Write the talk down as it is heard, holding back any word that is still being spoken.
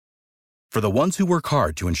For the ones who work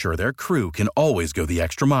hard to ensure their crew can always go the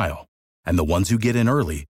extra mile, and the ones who get in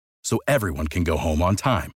early so everyone can go home on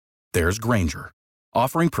time, there's Grainger,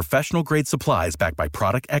 offering professional-grade supplies backed by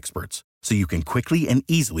product experts so you can quickly and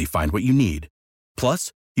easily find what you need.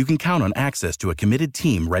 Plus, you can count on access to a committed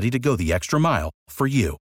team ready to go the extra mile for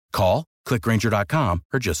you. Call, click Grainger.com,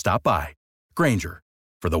 or just stop by. Grainger,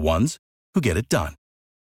 for the ones who get it done.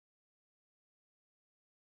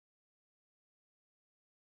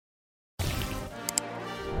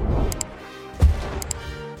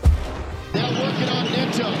 Now working on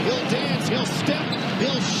Neto. He'll dance, he'll step,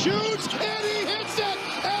 he'll shoot, and he hits it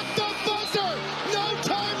at the buzzer. No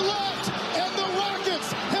time left, and the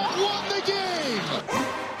Rockets have won the game.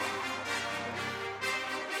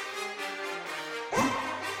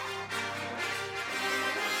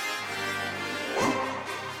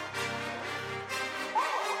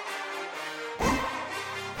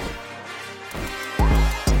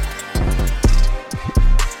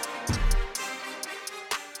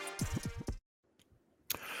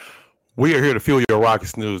 We are here to fuel your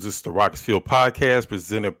Rockets news. This is the Rockets Fuel podcast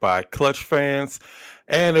presented by Clutch Fans.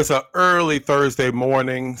 And it's an early Thursday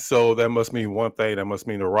morning, so that must mean one thing. That must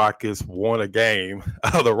mean the Rockets won a game.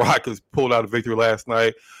 The Rockets pulled out a victory last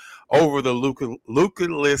night over the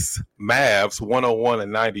Luka-less Mavs,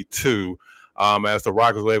 101-92, as the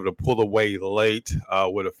Rockets were able to pull away late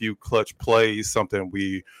with a few clutch plays, something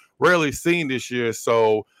we rarely seen this year.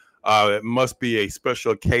 So it must be a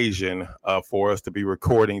special occasion for us to be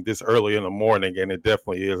recording this early in the morning, and it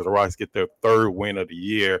definitely is. The Rockets get their third win of the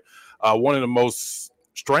year. One of the most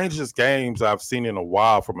strangest games I've seen in a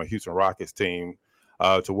while from a Houston Rockets team,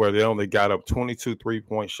 to where they only got up 22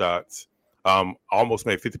 three-point shots, almost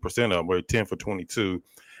made 50% of them, were 10 for 22,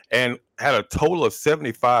 and had a total of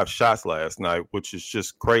 75 shots last night, which is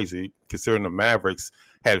just crazy considering the Mavericks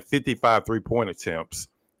had 55 three-point attempts.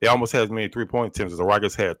 They almost had as many three-point attempts as the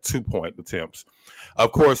Rockets had 2-point attempts.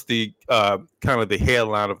 Of course, the kind of the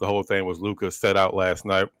headline of the whole thing was Luka set out last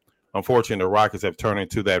night. Unfortunately, the Rockets have turned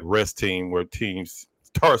into that rest team where teams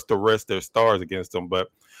starts to rest their stars against them. But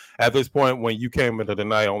at this point, when you came into the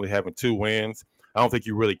night only having 2 wins, I don't think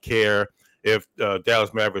you really care if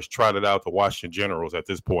Dallas Mavericks trotted out the Washington Generals at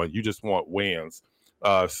this point. You just want wins.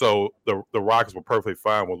 So the Rockets were perfectly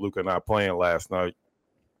fine with Luka not playing last night.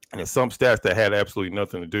 And some stats that had absolutely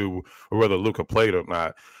nothing to do with whether Luka played or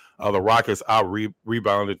not. The Rockets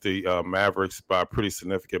rebounded the Mavericks by a pretty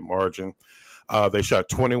significant margin. They shot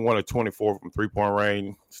 21 of 24 from three-point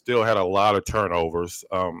range. Still had a lot of turnovers,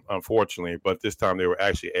 unfortunately, but this time they were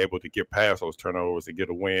actually able to get past those turnovers and get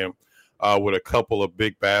a win with a couple of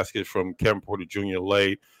big baskets from Kevin Porter Jr.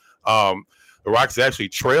 late. The Rockets actually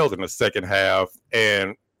trailed in the second half,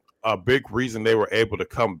 and a big reason they were able to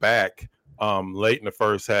come back late in the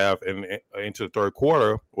first half and into the third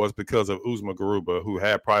quarter was because of Usman Garuba, who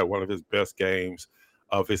had probably one of his best games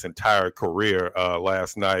of his entire career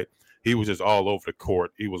last night. He was just all over the court.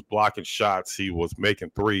 He was blocking shots. He was making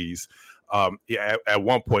threes. At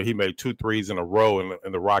one point, he made 2 threes in a row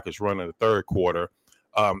in the Rockets run in the third quarter.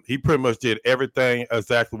 He pretty much did everything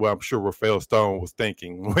exactly what I'm sure Rafael Stone was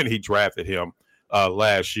thinking when he drafted him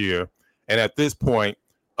last year. And at this point,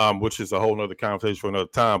 which is a whole nother conversation for another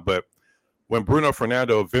time, but when Bruno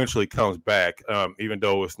Fernando eventually comes back, even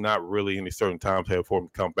though it's not really any certain time for him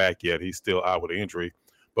to come back yet, he's still out with an injury.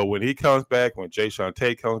 But when he comes back, when Jayshawn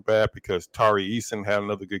Tate comes back, because Tari Eason had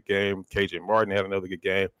another good game, KJ Martin had another good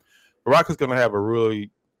game, the Rockets going to have a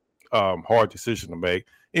really hard decision to make,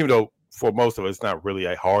 even though for most of it, it's not really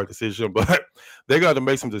a hard decision, but they got to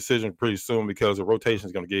make some decisions pretty soon because the rotation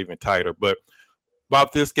is going to get even tighter. But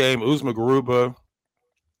about this game, Usman Garuba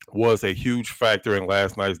was a huge factor in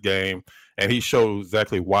last night's game, and he showed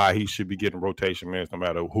exactly why he should be getting rotation minutes no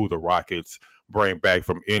matter who the Rockets bring back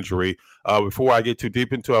from injury. Before I get too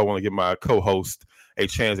deep into it, I want to give my co-host a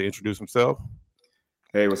chance to introduce himself.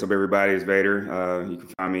 Hey, what's up, everybody? It's Vator. You can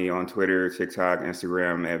find me on Twitter, TikTok,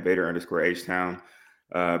 Instagram at Vator_H-Town.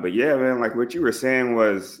 But yeah, man, like what you were saying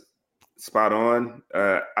was spot on.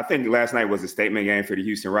 I think last night was a statement game for the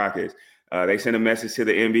Houston Rockets. They sent a message to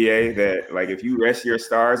the NBA that, like, if you rest your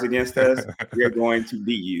stars against us, we're going to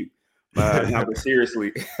beat you. No, but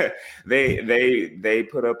seriously, they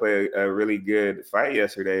put up a really good fight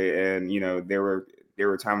yesterday, and there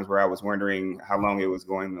were times where I was wondering how long it was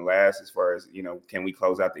going to last, as far as can we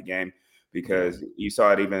close out the game? Because you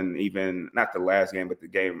saw it even not the last game, but the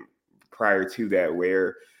game prior to that,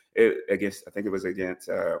 where I think it was against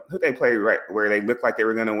who they played, right, where they looked like they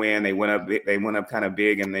were going to win. They went up kind of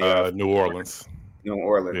big in the New Orleans.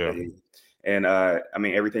 Yeah. And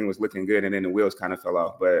everything was looking good, and then the wheels kind of fell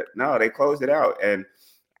off. But no, they closed it out, and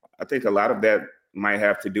I think a lot of that might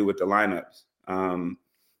have to do with the lineups.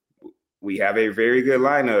 We have a very good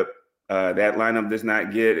lineup. That lineup does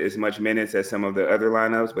not get as much minutes as some of the other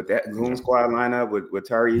lineups, but that Goon Squad lineup with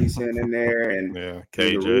Tari Eason in there and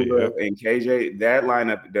KJ and KJ, that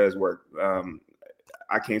lineup does work.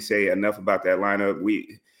 I can't say enough about that lineup.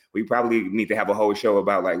 We probably need to have a whole show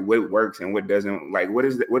about like what works and what doesn't. Like what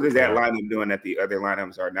is that lineup doing that the other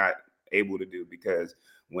lineups are not able to do? Because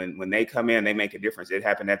when they come in, they make a difference. It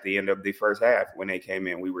happened at the end of the first half when they came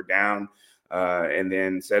in. We were down, and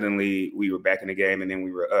then suddenly we were back in the game, and then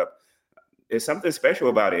we were up. There's something special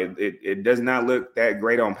about it. It does not look that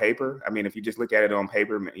great on paper. I mean, if you just look at it on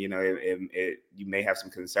paper, you know, you may have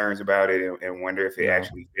some concerns about it and wonder if it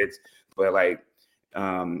actually fits. But like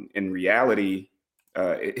in reality,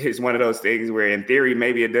 it's one of those things where in theory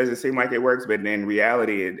maybe it doesn't seem like it works, but in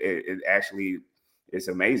reality it actually is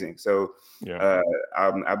amazing. So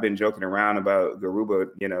I've been joking around about Garuba,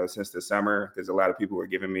 you know, since the summer, because a lot of people were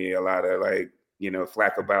giving me a lot of like, you know,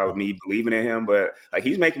 flack about me believing in him, but like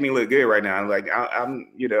he's making me look good right now. Like I'm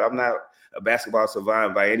not a basketball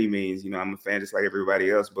savant by any means. You know, I'm a fan just like everybody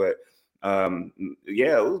else, but Usman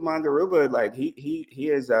Garuba, like he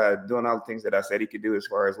is doing all the things that I said he could do as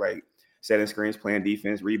far as like setting screens, playing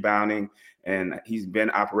defense, rebounding, and he's been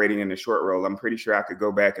operating in the short roll. I'm pretty sure I could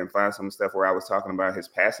go back and find some stuff where I was talking about his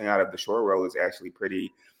passing out of the short roll is actually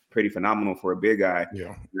pretty phenomenal for a big guy.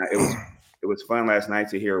 Yeah, it was fun last night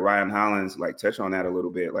to hear Ryan Hollins like touch on that a little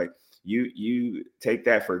bit. Like you take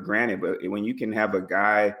that for granted, but when you can have a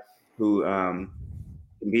guy who can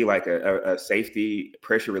be like a safety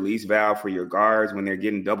pressure release valve for your guards when they're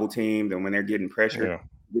getting double teamed and when they're getting pressured,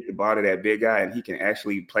 get the ball to that big guy and he can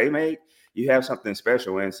actually play make, you have something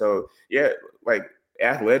special. And so, like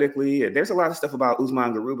athletically, there's a lot of stuff about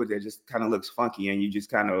Usman Garuba that just kind of looks funky and you just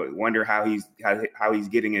kind of wonder how he's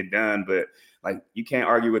getting it done. But like, you can't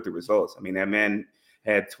argue with the results. I mean, that man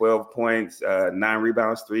had 12 points, 9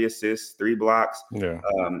 rebounds, 3 assists, 3 blocks. Yeah.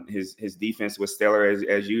 His defense was stellar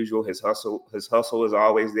as usual. His hustle is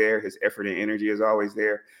always there. His effort and energy is always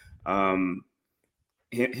there.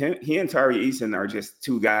 He and Tari Eason are just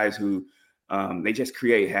two guys who they just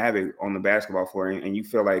create havoc on the basketball floor, and you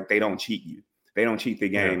feel like they don't cheat you. They don't cheat the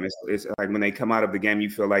game. Yeah. It's like when they come out of the game, you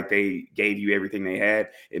feel like they gave you everything they had.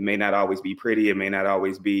 It may not always be pretty. It may not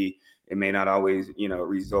always, you know,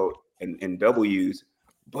 result in W's.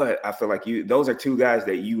 But I feel like those are two guys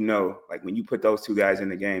that, you know, like when you put those two guys in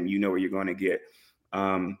the game, you know what you're going to get.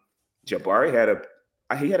 Jabari had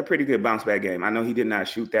a pretty good bounce back game. I know he did not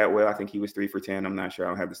shoot that well. I think he was 3 for 10. I'm not sure. I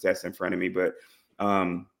don't have the stats in front of me, but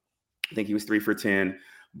I think he was 3 for 10.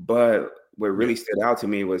 But what really stood out to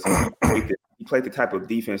me was he played the type of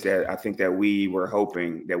defense that I think that we were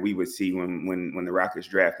hoping that we would see when the Rockets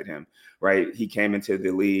drafted him, right? He came into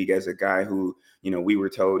the league as a guy who, you know, we were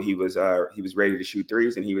told he was ready to shoot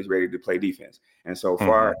threes and he was ready to play defense. And so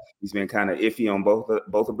far, he's been kind of iffy on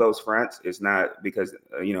both of those fronts. It's not because,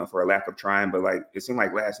 you know, for a lack of trying, but like it seemed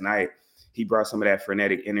like last night he brought some of that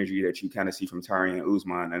frenetic energy that you kind of see from Tari and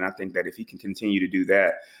Usman. And I think that if he can continue to do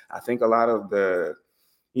that, I think a lot of the,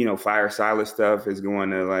 you know, fire Silas stuff is going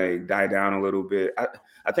to like die down a little bit.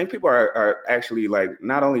 I think people are actually like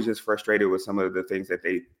not only just frustrated with some of the things that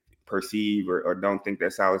they perceive or don't think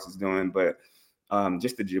that Silas is doing, but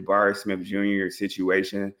just the Jabari Smith Jr.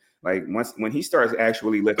 situation. Like when he starts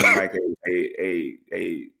actually looking like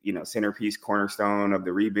a you know, centerpiece cornerstone of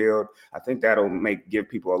the rebuild, I think that'll give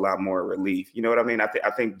people a lot more relief. You know what I mean?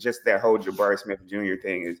 I think just that whole Jabari Smith Jr.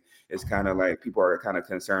 thing is kind of like people are kind of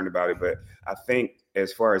concerned about it. But I think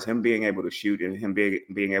as far as him being able to shoot and him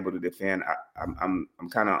being able to defend, I'm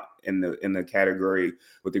kind of in the category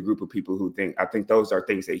with the group of people who I think those are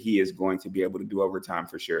things that he is going to be able to do over time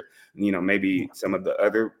for sure. You know, maybe some of the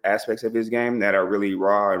other aspects of his game that are really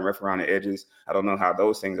raw and rough around the edges, I don't know how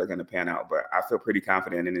those things are going to pan out, but I feel pretty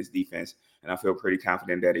confident in his defense, and I feel pretty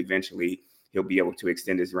confident that eventually he'll be able to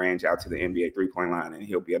extend his range out to the NBA three-point line, and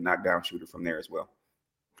he'll be a knockdown shooter from there as well.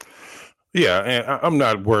 Yeah, and I'm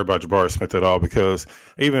not worried about Jabari Smith at all, because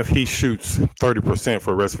even if he shoots 30%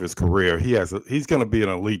 for the rest of his career, he's going to be an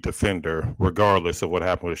elite defender regardless of what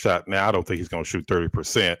happened with the shot. Now, I don't think he's going to shoot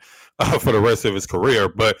 30% for the rest of his career,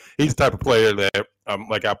 but he's the type of player that,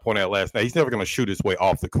 like I pointed out last night, he's never going to shoot his way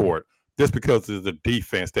off the court just because of the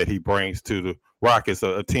defense that he brings to the Rockets,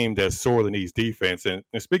 a team that sorely needs defense. And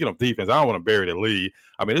speaking of defense, I don't want to bury the lead.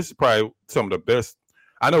 I mean, this is probably some of the best.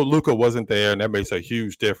 I know Luka wasn't there, and that makes a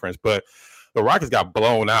huge difference. But the Rockets got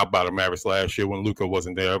blown out by the Mavericks last year when Luka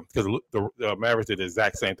wasn't there, because the Mavericks did the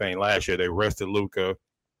exact same thing last year. They rested Luka,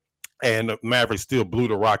 and the Mavericks still blew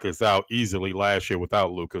the Rockets out easily last year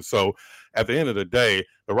without Luka. So at the end of the day,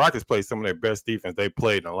 the Rockets played some of their best defense they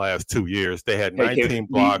played in the last 2 years. They had 19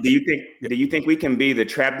 blocks. Do you think we can be the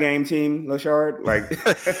trap game team, Lachard? Like,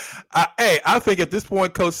 I think at this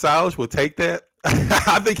point, Coach Silas will take that.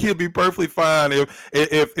 I think he'll be perfectly fine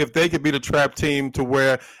if they could be the trap team to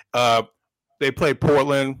where they play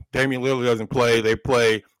Portland. Damian Lillard doesn't play. They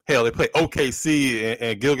play OKC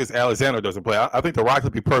and Gilgeous-Alexander doesn't play. I think the Rockets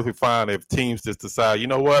would be perfectly fine if teams just decide, you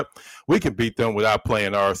know what, we can beat them without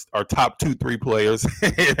playing our top 2-3 players.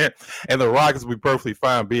 And the Rockets would be perfectly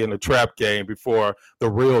fine being the trap game before the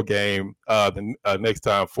real game the next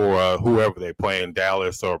time for whoever they play in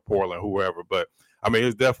Dallas or Portland, whoever. But, I mean,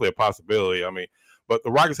 it's definitely a possibility. I mean, but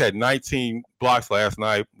the Rockets had 19 blocks last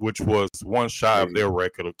night, which was one shy of their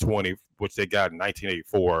record of 20, which they got in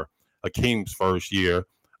 1984, Hakeem's first year.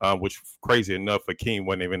 Which, crazy enough, Hakeem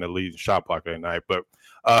wasn't even the leading shot blocker that night. But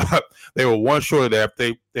they were one short of that.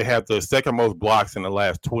 They had the second most blocks in the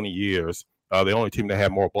last 20 years. The only team that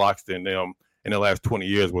had more blocks than them in the last 20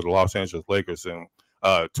 years was the Los Angeles Lakers in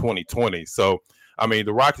 2020. So, I mean,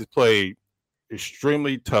 the Rockets played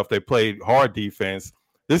extremely tough. They played hard defense.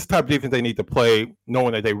 This is the type of defense they need to play,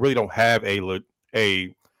 knowing that they really don't have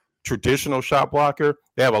a traditional shot blocker.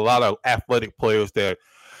 They have a lot of athletic players that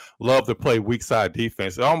love to play weak side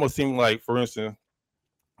defense. It almost seemed like, for instance,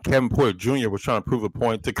 Kevin Porter Jr. was trying to prove a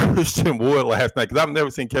point to Christian Wood last night, because I've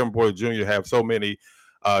never seen Kevin Porter Jr. have so many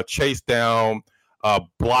chase down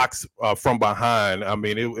blocks from behind. I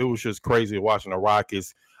mean, it was just crazy watching the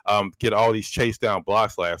Rockets get all these chase down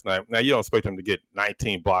blocks last night. Now, you don't expect them to get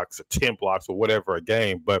 19 blocks or 10 blocks or whatever a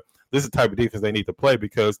game, but this is the type of defense they need to play,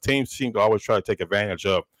 because teams seem to always try to take advantage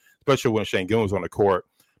of, especially when Şengün was on the court,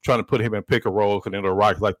 trying to put him in pick and roll, because the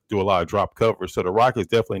Rockets like to do a lot of drop coverage. So the Rockets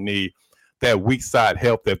definitely need that weak side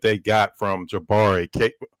help that they got from Jabari,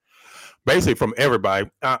 basically from everybody.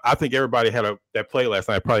 I think everybody that play last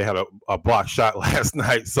night probably had a block shot last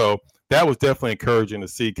night. So that was definitely encouraging to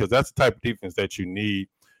see, because that's the type of defense that you need.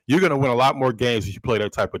 You're going to win a lot more games if you play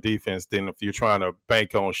that type of defense than if you're trying to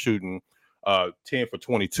bank on shooting 10 for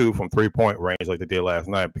 22 from three-point range like they did last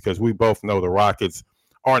night, because we both know the Rockets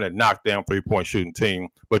aren't a knockdown three-point shooting team,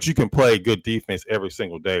 but you can play good defense every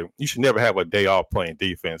single day. You should never have a day off playing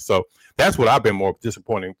defense. So that's what I've been more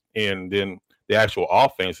disappointed in than the actual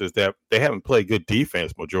offense, is that they haven't played good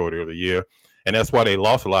defense majority of the year, and that's why they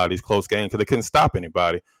lost a lot of these close games, because they couldn't stop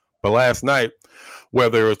anybody. But last night,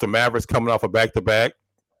 whether it was the Mavericks coming off a back-to-back,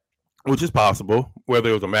 which is possible, whether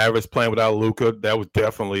it was the Mavericks playing without Luka, that was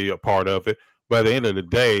definitely a part of it. But at the end of the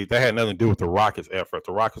day, that had nothing to do with the Rockets' effort.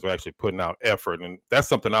 The Rockets were actually putting out effort, and that's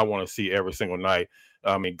something I want to see every single night.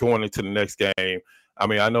 I mean, going into the next game, I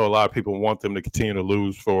mean, I know a lot of people want them to continue to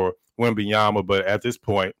lose for Wembanyama, but at this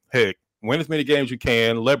point, heck, win as many games you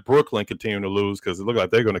can. Let Brooklyn continue to lose, because it looks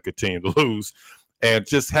like they're going to continue to lose, and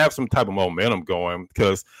just have some type of momentum going.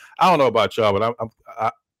 Because I don't know about y'all,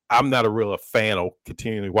 but I'm not a real fan of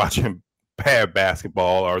continually watching bad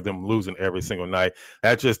basketball or them losing every single night.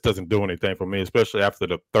 That just doesn't do anything for me, especially after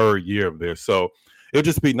the third year of this. So it'll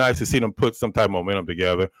just be nice to see them put some type of momentum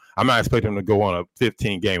together. I'm not expecting them to go on a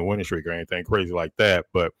 15-game winning streak or anything crazy like that,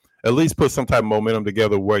 but at least put some type of momentum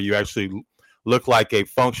together where you actually look like a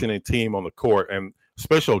functioning team on the court. And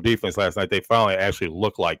special defense last night, they finally actually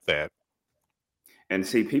look like that. And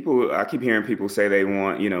see, I keep hearing people say they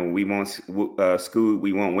want, we want Scoot,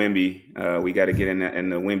 we want Wemby. We got to get in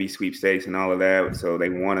the Wemby sweepstakes and all of that. So they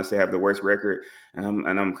want us to have the worst record. And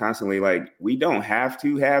I'm constantly like, we don't have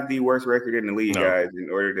to have the worst record in the league, guys, in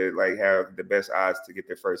order to have the best odds to get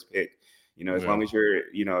their first pick. As long as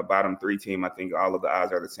you're, a bottom 3 team, I think all of the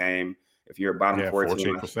odds are the same. If you're a bottom 4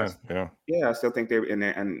 team, 14%, I still think they're in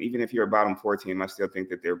there. And even if you're a bottom 4 team, I still think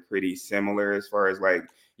that they're pretty similar as far as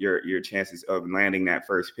your chances of landing that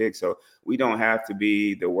first pick. So we don't have to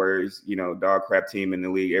be the worst, dog crap team in the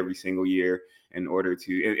league every single year in order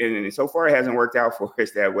to. And so far, it hasn't worked out for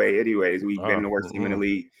us that way. Anyways, we've been the worst team in the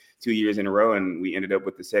league 2 years in a row, and we ended up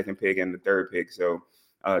with the second pick and the third pick. So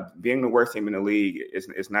being the worst team in the league is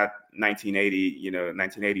not 1980,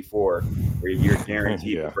 1984, where you're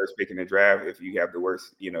guaranteed the first pick in the draft if you have the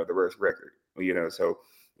worst record. So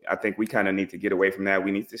I think we kind of need to get away from that. We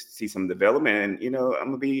need to see some development, and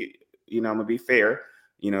I'm gonna be fair.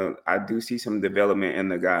 I do see some development in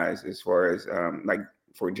the guys as far as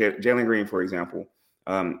for Jalen Green, for example.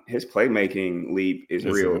 His playmaking leap is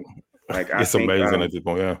real. It's amazing at this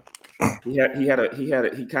point. Yeah.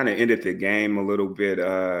 He kind of ended the game a little bit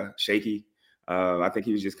shaky. I think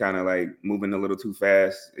he was just kind of moving a little too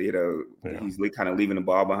fast. He's kind of leaving the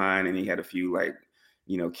ball behind, and he had a few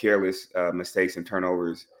careless mistakes and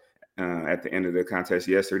turnovers at the end of the contest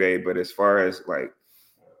yesterday. But as far as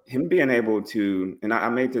him being able to, and I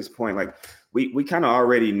made this point, like we kind of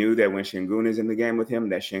already knew that when Şengün is in the game with him,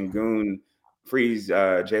 that Şengün frees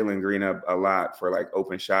Jalen Green up a lot for like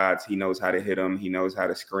open shots. He knows how to hit them. He knows how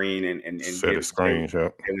to screen and set get a screen,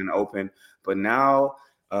 Jalen open. But now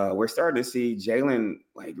we're starting to see Jalen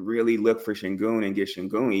like really look for Şengün and get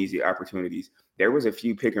Şengün easy opportunities. There was a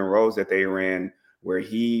few pick and rolls that they ran where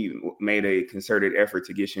he made a concerted effort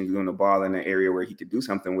to get Şengün the ball in an area where he could do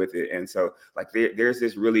something with it. And so like there's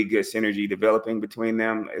this really good synergy developing between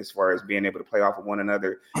them as far as being able to play off of one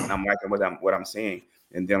another. And I'm liking what I'm seeing.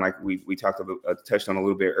 And then like we talked about, touched on a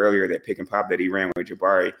little bit earlier, that pick and pop that he ran with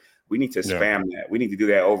Jabari. We need to spam that. We need to do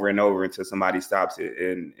that over and over until somebody stops it.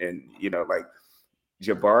 And like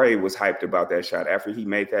Jabari was hyped about that shot. After he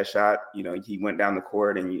made that shot, he went down the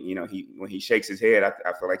court and, when he shakes his head,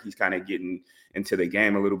 I feel like he's kind of getting into the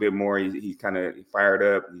game a little bit more. He's kind of fired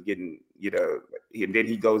up. He's getting, and then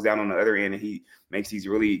he goes down on the other end and he makes these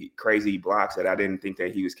really crazy blocks that I didn't think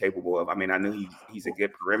that he was capable of. I mean, I knew he's a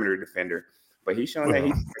good perimeter defender, but he's shown that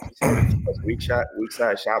he's weak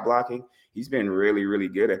side shot blocking. He's been really, really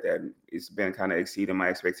good at that. It's been kind of exceeding my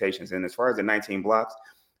expectations. And as far as the 19 blocks,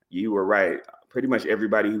 you were right. Pretty much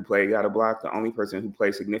everybody who played got a block. The only person who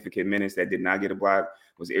played significant minutes that did not get a block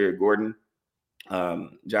was Eric Gordon.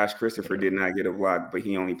 Josh Christopher did not get a block, but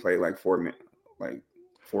he only played like 4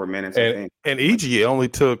 minutes, I think. And EG only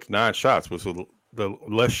took 9 shots, which was the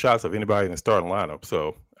less shots of anybody in the starting lineup.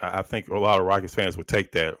 So I think a lot of Rockets fans would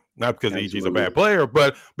take that, not because EG's a bad player,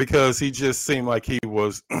 but because he just seemed like he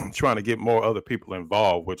was trying to get more other people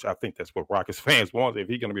involved, which I think that's what Rockets fans want if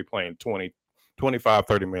he's going to be playing 20, 25,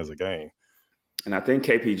 30 minutes a game. And I think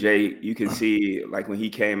KPJ, you can see like when he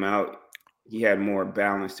came out, he had more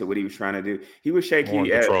balance to what he was trying to do. He was shaky he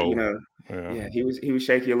was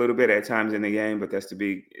shaky a little bit at times in the game, but that's to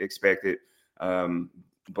be expected.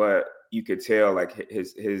 But you could tell like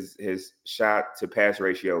his shot to pass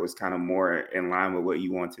ratio was kind of more in line with what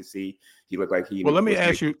you want to see. He looked like he. Well, let me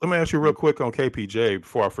ask you real quick on KPJ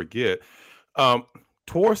before I forget.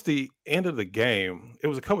 Towards the end of the game, it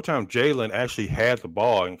was a couple times Jalen actually had the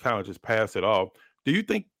ball and kind of just passed it off. Do you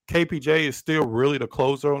think KPJ is still really the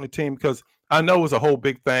closer on the team? Because I know it was a whole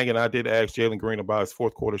big thing, and I did ask Jalen Green about his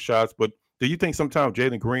fourth quarter shots, but do you think sometimes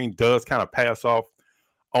Jalen Green does kind of pass off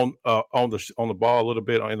on the ball a little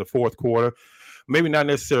bit in the fourth quarter? Maybe not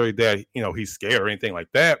necessarily that he's scared or anything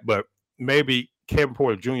like that, but maybe Kevin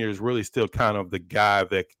Porter Jr. is really still kind of the guy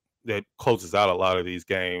that closes out a lot of these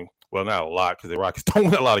games. Well, not a lot because the Rockets don't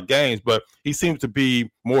win a lot of games, but he seems to be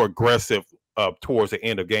more aggressive towards the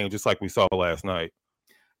end of games, just like we saw last night.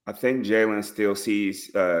 I think Jalen still sees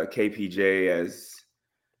KPJ as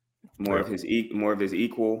more of his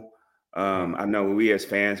equal. I know we as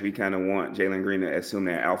fans, we kind of want Jalen Green to assume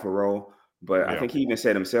that alpha role, but I think he even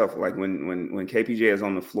said himself, like when KPJ is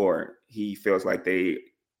on the floor, he feels like they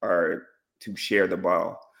are to share the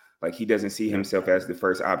ball. Like he doesn't see himself as the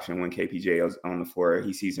first option when KPJ is on the floor.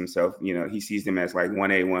 He sees himself, he sees them as like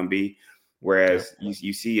 1A, 1B. Whereas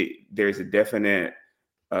you see there's a definite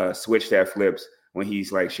switch that flips when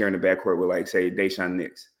he's like sharing the backcourt with like say Daishan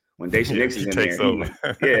Nix. When Daishan Nix is in there,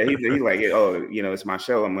 he's like, it's my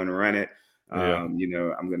show. I'm going to run it. I'm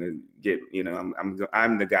going to get,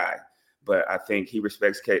 I'm the guy. But I think he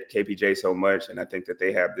respects KPJ so much, and I think that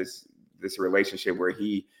they have this relationship where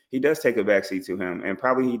he does take a backseat to him, and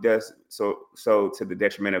probably he does so to the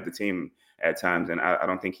detriment of the team at times. And I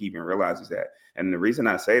don't think he even realizes that. And the reason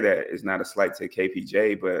I say that is not a slight to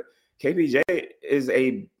KPJ, but KPJ is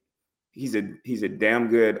he's a damn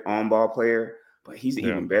good on-ball player, but he's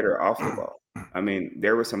even better off the ball. I mean,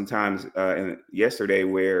 there were some times yesterday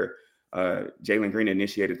where Jalen Green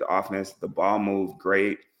initiated the offense, the ball moved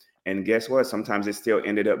great, and guess what? Sometimes it still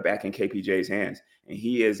ended up back in KPJ's hands, and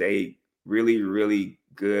he is a really, really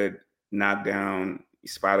good knockdown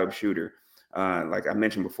spot-up shooter. Like I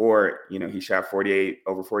mentioned before, he shot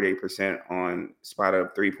over 48% on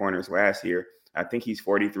spot-up three-pointers last year. I think he's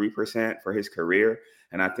 43% for his career,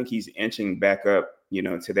 and I think he's inching back up,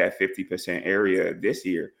 to that 50% area this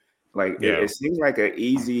year. Like it seems like an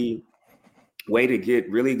easy way to get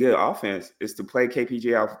really good offense is to play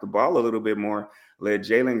KPJ off the ball a little bit more, let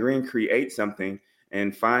Jalen Green create something,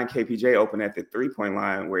 and find KPJ open at the three-point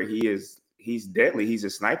line where he's deadly. He's a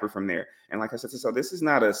sniper from there. And like I said, so this is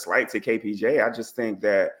not a slight to KPJ. I just think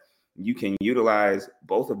that you can utilize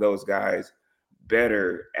both of those guys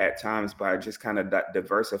better at times by just kind of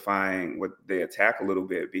diversifying with the attack a little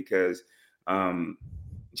bit, because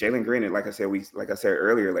Jalen Green, like I said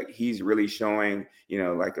earlier, like he's really showing,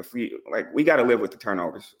 like we got to live with the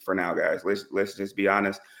turnovers for now, guys. Let's just be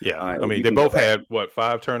honest. Yeah, I mean, they both had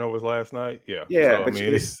 5 turnovers last night. Yeah, yeah. So, I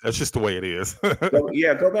mean, that's just the way it is.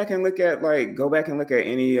 Go back and look at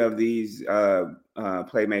any of these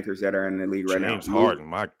playmakers that are in the league right now. James Harden,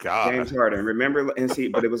 my God. James Harden. Remember,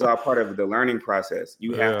 but it was all part of the learning process.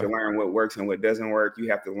 You have to learn what works and what doesn't work. You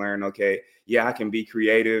have to learn, okay, yeah, I can be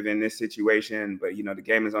creative in this situation, but the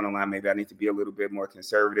game is on the line. Maybe I need to be a little bit more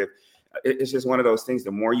conservative. It's just one of those things.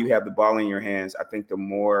 The more you have the ball in your hands, I think the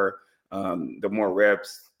more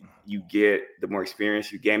reps you get, the more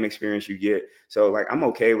game experience you get. So like, I'm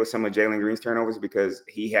okay with some of Jalen Green's turnovers because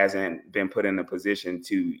he hasn't been put in a position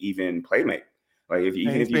to even play make. Like if you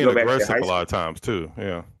go back to high school, a lot of times too.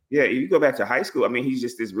 Yeah. Yeah. If you go back to high school, I mean, he's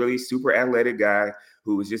just this really super athletic guy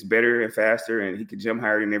who was just better and faster, and he could jump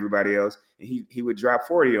higher than everybody else. And he would drop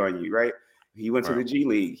 40 on you, right? He went to the G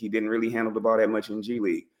League. He didn't really handle the ball that much in G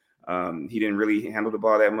League. He didn't really handle the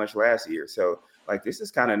ball that much last year. So like, this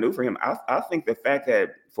is kind of new for him. I think the fact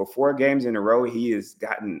that for 4 games in a row, he has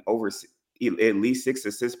gotten over at least 6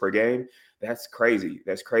 assists per game. That's crazy.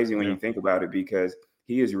 That's crazy when you think about it, because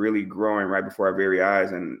he is really growing right before our very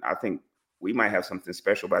eyes. And I think we might have something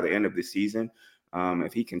special by the end of the season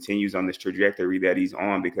if he continues on this trajectory that he's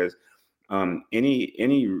on, because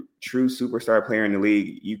any true superstar player in the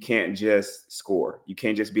league, you can't just score. You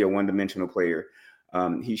can't just be a one-dimensional player.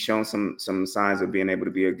 He's shown some signs of being able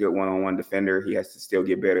to be a good one-on-one defender. He has to still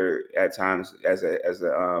get better at times as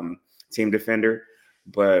a team defender.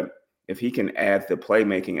 But if he can add the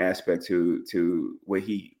playmaking aspect to what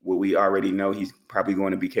we already know he's probably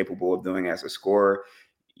going to be capable of doing as a scorer,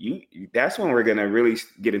 that's when we're going to really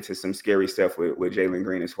get into some scary stuff with Jalen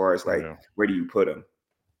Green as far as where do you put him?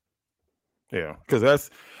 Yeah, because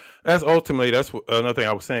that's ultimately, that's another thing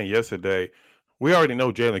I was saying yesterday. We already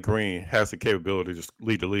know Jalen Green has the capability to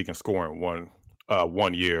lead the league in scoring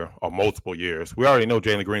one year or multiple years. We already know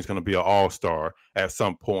Jalen Green's going to be an all-star at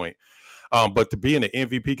some point. But to be in the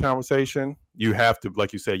MVP conversation, you have to,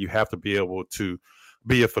 like you said, you have to be able to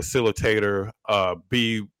be a facilitator,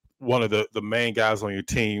 be one of the main guys on your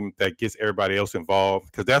team that gets everybody else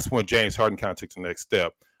involved, because that's when James Harden kind of took the next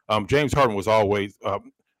step. James Harden was always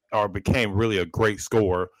or became really a great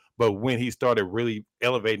scorer. But when he started really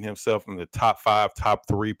elevating himself from the top 5, top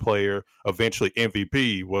 3 player, eventually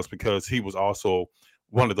MVP, was because he was also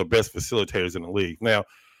one of the best facilitators in the league. Now,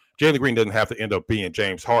 Jalen Green doesn't have to end up being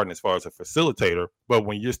James Harden as far as a facilitator, but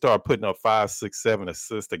when you start putting up 5, 6, 7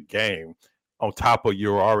 assists a game on top of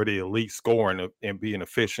your already elite scoring and being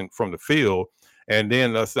efficient from the field, and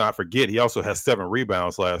then let's not forget, he also has 7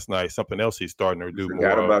 rebounds last night. Something else he's starting to do more.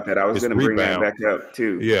 Forgot about that. I was going to bring that back up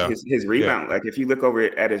too. Yeah, his rebound. Like if you look over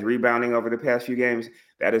at his rebounding over the past few games,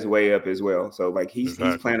 that is way up as well. So like he's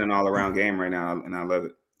playing an all around game right now, and I love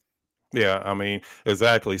it. Yeah, I mean,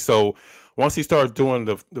 exactly. So once he starts doing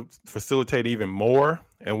the facilitate even more,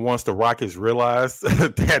 and once the Rockets realize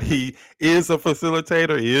that he is a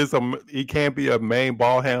facilitator, he can be a main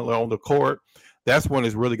ball handler on the court, that's when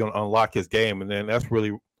it's really going to unlock his game. And then that's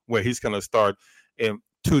really where he's going to start in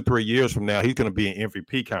 2-3 years from now. He's going to be an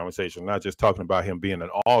MVP conversation, not just talking about him being an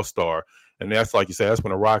all-star. And that's, like you said, that's when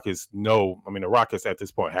the Rockets know. I mean, the Rockets at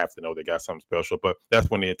this point have to know they got something special, but that's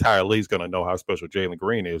when the entire league's going to know how special Jalen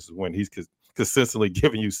Green is, when he's consistently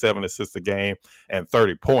giving you 7 assists a game and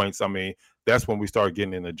 30 points. I mean, that's when we start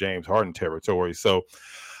getting into James Harden territory. So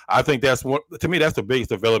I think to me, that's the biggest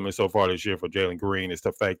development so far this year for Jalen Green, is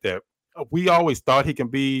the fact that we always thought he can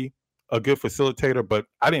be a good facilitator, but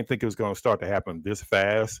I didn't think it was going to start to happen this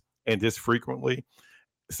fast and this frequently.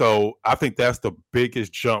 So I think that's the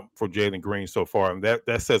biggest jump for Jalen Green so far. And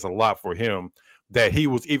that says a lot for him, that he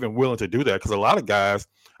was even willing to do that. Because a lot of guys,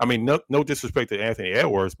 I mean, no disrespect to Anthony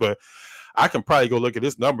Edwards, but I can probably go look at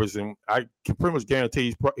his numbers, and I can pretty much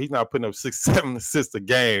guarantee he's not putting up 6, 7 assists a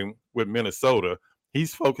game with Minnesota.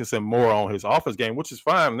 He's focusing more on his offense game, which is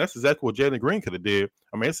fine. And that's exactly what Jalen Green could have did.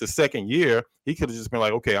 I mean, it's his second year. He could have just been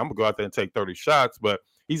like, okay, I'm going to go out there and take 30 shots. But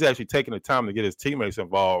he's actually taking the time to get his teammates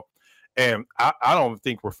involved. And I don't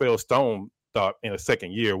think Rafael Stone thought in a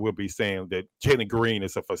second year we'll be saying that Jalen Green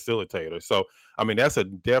is a facilitator. So, I mean, that's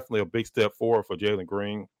definitely a big step forward for Jalen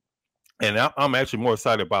Green. And I'm actually more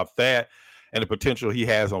excited about that and the potential he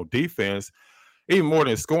has on defense, even more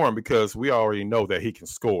than scoring, because we already know that he can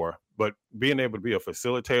score. But being able to be a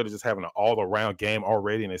facilitator, just having an all-around game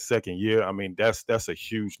already in his second year, I mean, that's a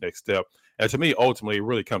huge next step. And to me, ultimately, it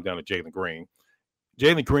really comes down to Jalen Green.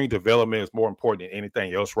 Jalen Green development is more important than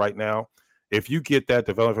anything else right now. If you get that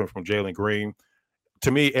development from Jalen Green, to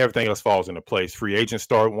me, everything else falls into place. Free agents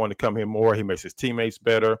start wanting to come in more. He makes his teammates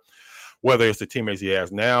better. whether it's the teammates he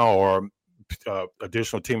has now or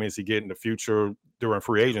additional teammates he get in the future during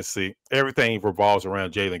free agency, everything revolves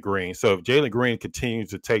around Jalen Green. So if Jalen Green continues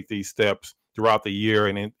to take these steps throughout the year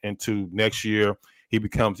and into next year, he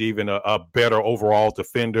becomes even a better overall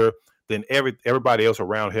defender, then everybody else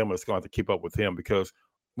around him is going to have to keep up with him, because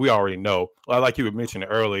we already know, like you were mentioning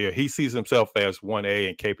earlier, he sees himself as 1A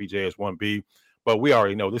and KPJ as 1B, but we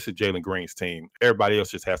already know this is Jalen Green's team. Everybody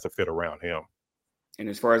else just has to fit around him. And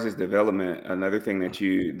as far as his development, another thing that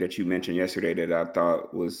you mentioned yesterday that I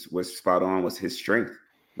thought was spot on was his strength.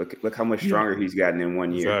 Look how much stronger he's gotten in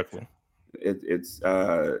 1 year. Exactly.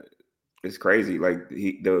 It's crazy. Like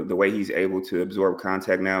the way he's able to absorb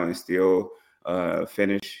contact now and still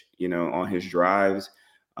finish, on his drives.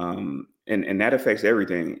 And that affects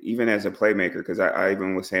everything, even as a playmaker, because I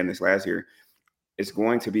even was saying this last year, it's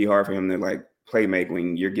going to be hard for him to like play make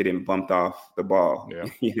when you're getting bumped off the ball. Yeah.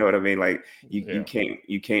 You know what I mean? Like you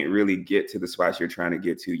can't really get to the spots you're trying to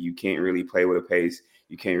get to. You can't really play with a pace.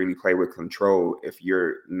 You can't really play with control if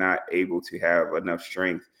you're not able to have enough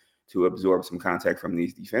strength to absorb some contact from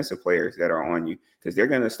these defensive players that are on you, because they're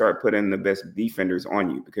going to start putting the best defenders on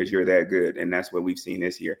you because you're that good. And that's what we've seen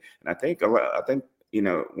this year. And I think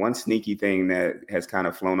one sneaky thing that has kind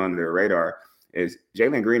of flown under the radar is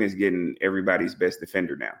Jalen Green is getting everybody's best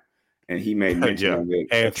defender now. And he made mention of it.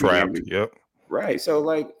 And trapped. Yep. Right. So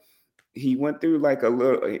like he went through like a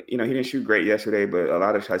little, he didn't shoot great yesterday, but a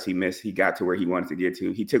lot of shots he missed, he got to where he wanted to get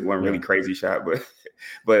to. He took one really crazy shot,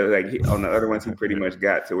 but like on the other ones, he pretty much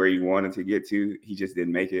got to where he wanted to get to. He just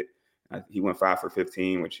didn't make it. He went 5 for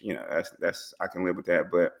 15, which, that's I can live with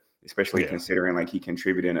that. But especially considering like he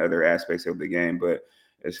contributed in other aspects of the game. But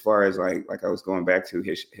as far as like I was going back to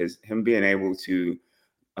him being able to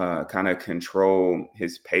kind of control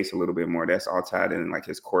his pace a little bit more, that's all tied in like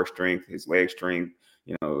his core strength, his leg strength,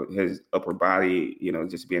 his upper body,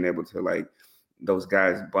 just being able to like those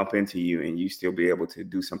guys bump into you and you still be able to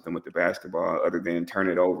do something with the basketball other than turn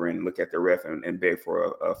it over and look at the ref and beg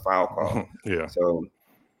for a foul call. Yeah. So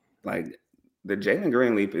like the Jalen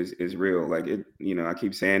Green leap is real. Like it, I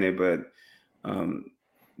keep saying it, but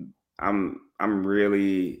I'm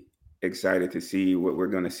really excited to see what we're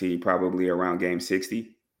going to see probably around game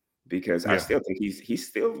 60. Because I still think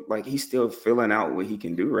he's still filling out what he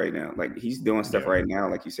can do right now. Like he's doing stuff right now.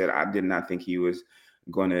 Like you said, I did not think he was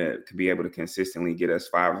going to be able to consistently get us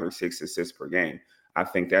 5 or 6 assists per game. I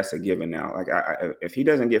think that's a given now. Like if he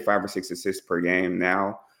doesn't get 5 or 6 assists per game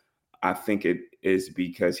now, I think it is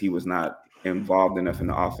because he was not involved enough in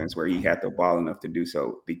the offense where he had the ball enough to do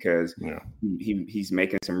so. Because he's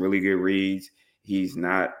making some really good reads. He's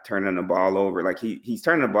not turning the ball over. Like he's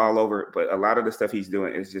turning the ball over, but a lot of the stuff he's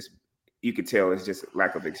doing is just, you could tell it's just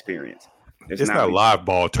lack of experience. It's not live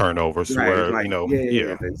ball turnovers, right, where like,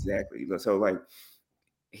 exactly. So like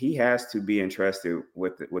he has to be entrusted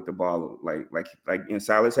with the ball. Like and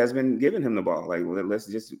Silas has been giving him the ball. Like I'm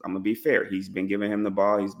gonna be fair. He's been giving him the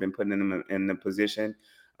ball. He's been putting him in the position.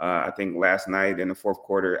 I think last night in the fourth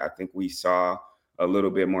quarter, I think we saw a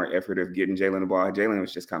little bit more effort of getting Jalen the ball. Jalen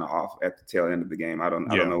was just kind of off at the tail end of the game. I don't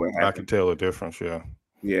know what happened. I can tell the difference.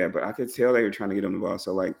 Yeah, but I could tell they were trying to get him the ball.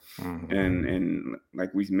 So like, and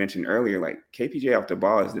like we mentioned earlier, like KPJ off the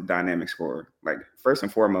ball is the dynamic scorer. Like first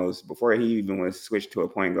and foremost, before he even was switched to a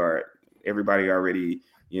point guard, everybody already,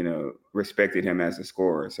 respected him as a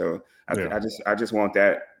scorer. So I just want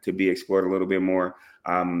that to be explored a little bit more.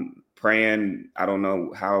 Praying, I don't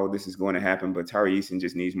know how this is going to happen, but Tari Eason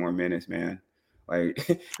just needs more minutes, man. Like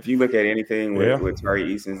if you look at anything with Tari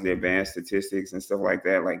Eason's, the advanced statistics and stuff like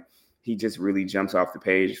that, like he just really jumps off the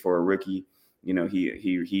page for a rookie.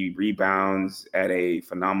 He rebounds at a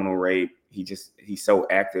phenomenal rate. He's so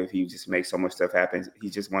active. He just makes so much stuff happen.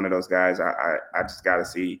 He's just one of those guys. I just got to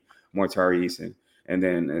see more Tari Eason. And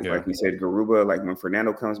then, like we said, Garuba, like when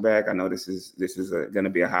Fernando comes back, I know this is going to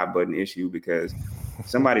be a hot button issue because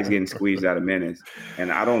somebody's getting squeezed out of minutes.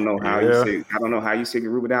 And I don't know how you sit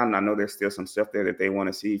Garuba down. I know there's still some stuff there that they want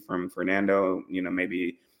to see from Fernando,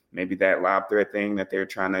 maybe that lob threat thing that they're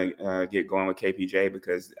trying to get going with KPJ,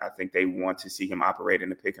 because I think they want to see him operate in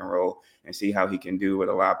the pick and roll and see how he can do with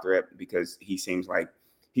a lob threat, because he seems like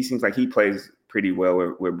he plays pretty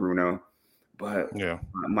well with Bruno. But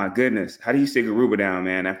my goodness, how do you sit Garuba down,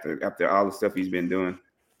 man, after all the stuff he's been doing?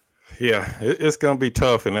 Yeah, it's going to be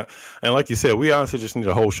tough. And like you said, we honestly just need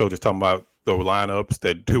a whole show just talking about the lineups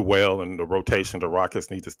that do well and the rotation the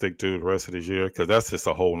Rockets need to stick to the rest of this year, because that's just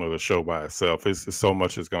a whole nother show by itself. It's so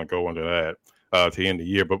much is going to go into that to end the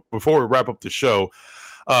year. But before we wrap up the show,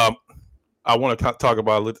 I want to talk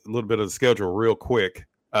about a little bit of the schedule real quick.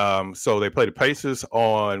 So they play the Pacers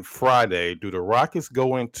on Friday. Do the Rockets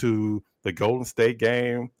go into the Golden State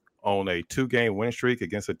game on a 2-game win streak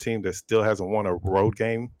against a team that still hasn't won a road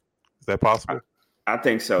game? Is that possible? I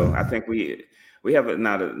think so. I think we have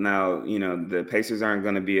now. The Pacers aren't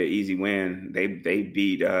going to be an easy win. They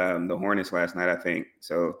beat the Hornets last night, I think.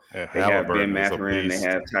 So they have Ben Mathurin. They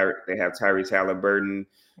have Tyrese Halliburton.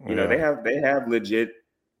 They have legit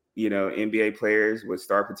NBA players with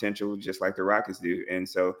star potential, just like the Rockets do. And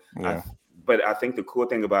so, but I think the cool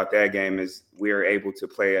thing about that game is we are able to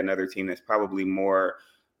play another team that's probably more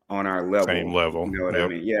on our level. Same level. You know what I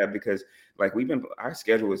mean? Yeah, because like our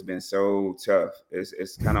schedule has been so tough.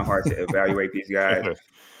 It's kind of hard to evaluate these guys,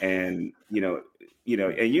 and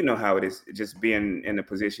and how it is just being in the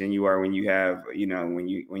position you are when you have when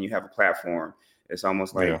you have a platform. It's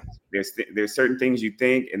almost like there's certain things you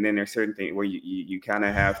think, and then there's certain things where you kind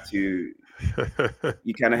of have to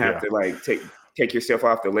to like take yourself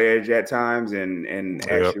off the ledge at times and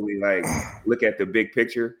actually like look at the big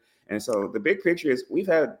picture. And so the big picture is we've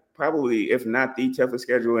had probably, if not the toughest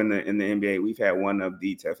schedule in the NBA, we've had one of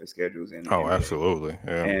the toughest schedules in the NBA. Absolutely.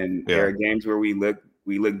 Yeah. And there are games where we look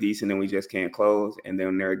decent and we just can't close. And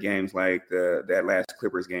then there are games like that last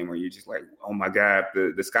Clippers game where you're just like, oh my God,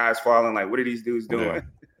 the sky's falling. Like, what are these dudes doing? Yeah.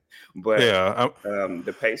 But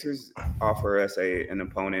the Pacers offer us an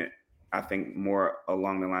opponent, I think, more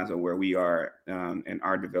along the lines of where we are in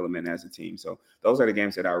our development as a team. So those are the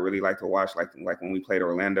games that I really like to watch, like when we played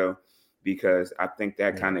Orlando, because I think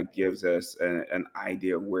that kind of gives us an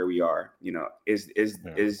idea of where we are. Is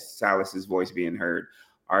Silas's voice being heard?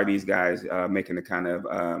 Are these guys making the kind of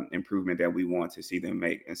improvement that we want to see them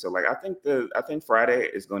make? And so, like, I think Friday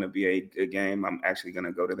is going to be a good game. I'm actually going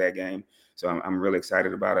to go to that game, so I'm really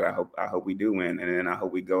excited about it. I hope we do win, and then I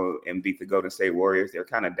hope we go and beat the Golden State Warriors. They're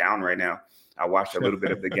kind of down right now. I watched a little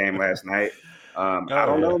bit of the game last night. I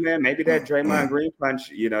don't know, man. Maybe that Draymond Green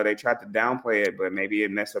punch, they tried to downplay it, but maybe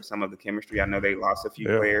it messed up some of the chemistry. I know they lost a few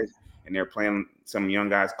players, and they're playing some young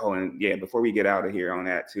guys. Oh, and before we get out of here on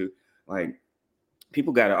that too, like,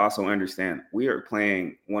 people got to also understand we are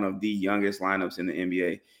playing one of the youngest lineups in the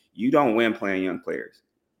NBA. You don't win playing young players.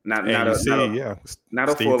 Not a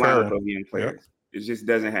full lineup of young players. It just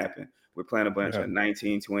doesn't happen. We're playing a bunch of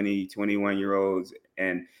 19, 20, 21-year-olds,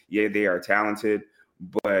 and they are talented,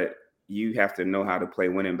 but you have to know how to play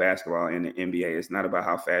winning basketball in the NBA. It's not about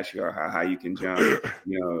how fast you are, how high you can jump,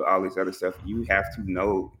 all this other stuff. You have to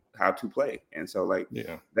know how to play. And so, like,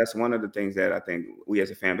 that's one of the things that I think we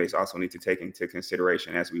as a fan base also need to take into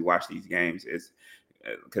consideration as we watch these games, is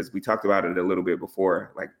because we talked about it a little bit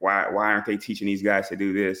before. Like, why aren't they teaching these guys to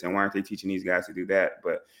do this, and why aren't they teaching these guys to do that?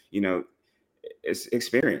 But it's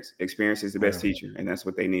experience. Experience is the best teacher, and that's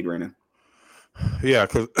what they need right now. Yeah,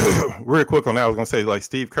 because real quick on that, I was going to say, like,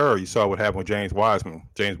 Steve Kerr, you saw what happened with James Wiseman.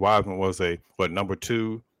 James Wiseman was a number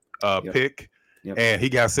 2 pick, and he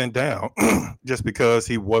got sent down just because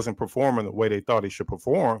he wasn't performing the way they thought he should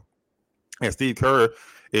perform. And Steve Kerr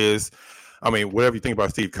is, whatever you think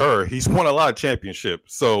about Steve Kerr, he's won a lot of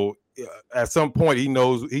championships. So at some point, he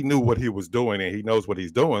knew what he was doing, and he knows what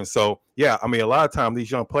he's doing. So, a lot of times these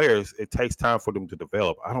young players, it takes time for them to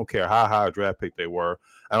develop. I don't care how high a draft pick they were.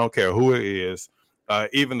 I don't care who it is.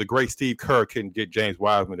 Even the great Steve Kerr couldn't get James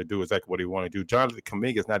Wiseman to do exactly what he wanted to do. Jonathan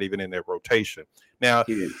Kuminga is not even in their rotation. Now,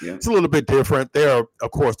 it's a little bit different. They're,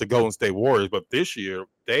 of course, the Golden State Warriors, but this year,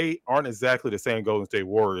 they aren't exactly the same Golden State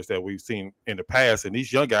Warriors that we've seen in the past, and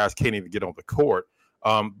these young guys can't even get on the court.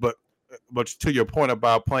 But to your point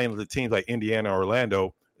about playing with the teams like Indiana or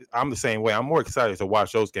Orlando, I'm the same way. I'm more excited to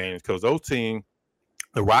watch those games because those teams,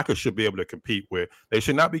 the Rockets should be able to compete with. They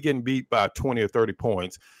should not be getting beat by 20 or 30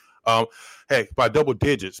 points. By double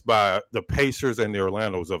digits by the Pacers and the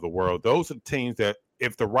Orlandos of the world. Those are the teams that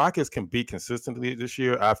if the Rockets can beat consistently this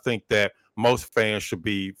year, I think that most fans should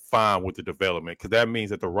be fine with the development, because that means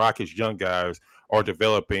that the Rockets young guys are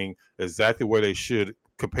developing exactly where they should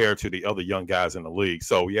compared to the other young guys in the league.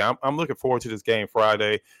 So, I'm looking forward to this game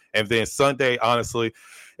Friday. And then Sunday, honestly,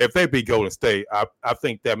 if they beat Golden State, I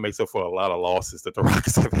think that makes up for a lot of losses that the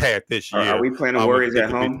Rockets have had this year. Are we playing the Warriors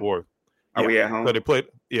at home? Are we at home? So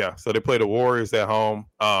they play the Warriors at home.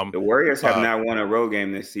 The Warriors have not won a road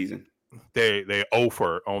game this season. They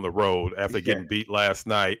offer on the road after getting beat last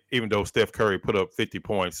night, even though Steph Curry put up 50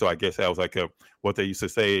 points. So I guess that was like what they used to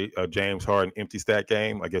say, a James Harden empty stat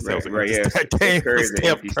game. I guess that was an empty stat game for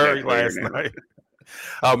Steph Curry last night.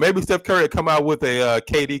 Maybe Steph Curry would come out with a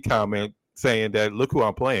KD comment saying that, look who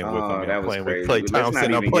I'm playing with. I'm playing with Klay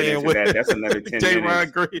Thompson. I'm playing with that's another 10 J-Ron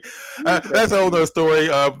Green. That's a whole other story.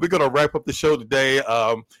 We're going to wrap up the show today.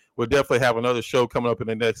 We'll definitely have another show coming up in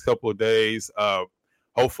the next couple of days.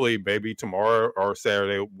 Hopefully, maybe tomorrow or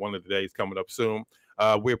Saturday, one of the days coming up soon.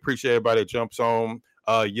 We appreciate everybody that jumps on.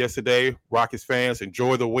 yesterday. Rockets fans,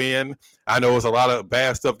 enjoy the win. I know there's a lot of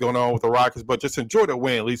bad stuff going on with the Rockets, but just enjoy the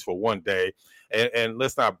win at least for one day. And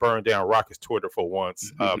let's not burn down Rockets Twitter for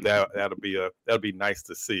once. That'll be nice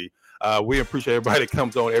to see. We appreciate everybody that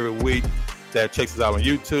comes on every week, that checks us out on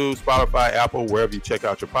YouTube, Spotify, Apple, wherever you check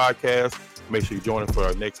out your podcast. Make sure you join us for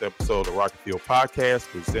our next episode of the Rocket Field Podcast,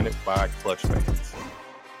 presented by Clutch Fans.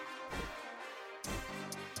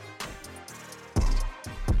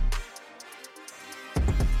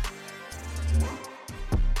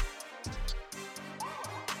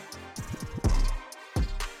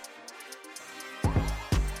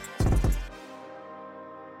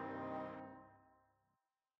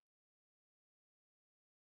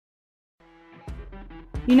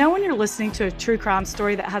 You know when you're listening to a true crime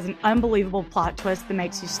story that has an unbelievable plot twist that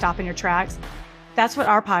makes you stop in your tracks? That's what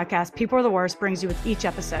our podcast, People Are the Worst, brings you with each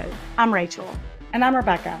episode. I'm Rachel. And I'm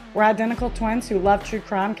Rebecca. We're identical twins who love true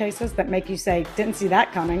crime cases that make you say, didn't see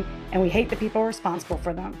that coming, and we hate the people responsible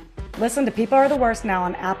for them. Listen to People Are the Worst now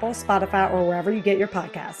on Apple, Spotify, or wherever you get your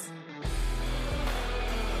podcasts.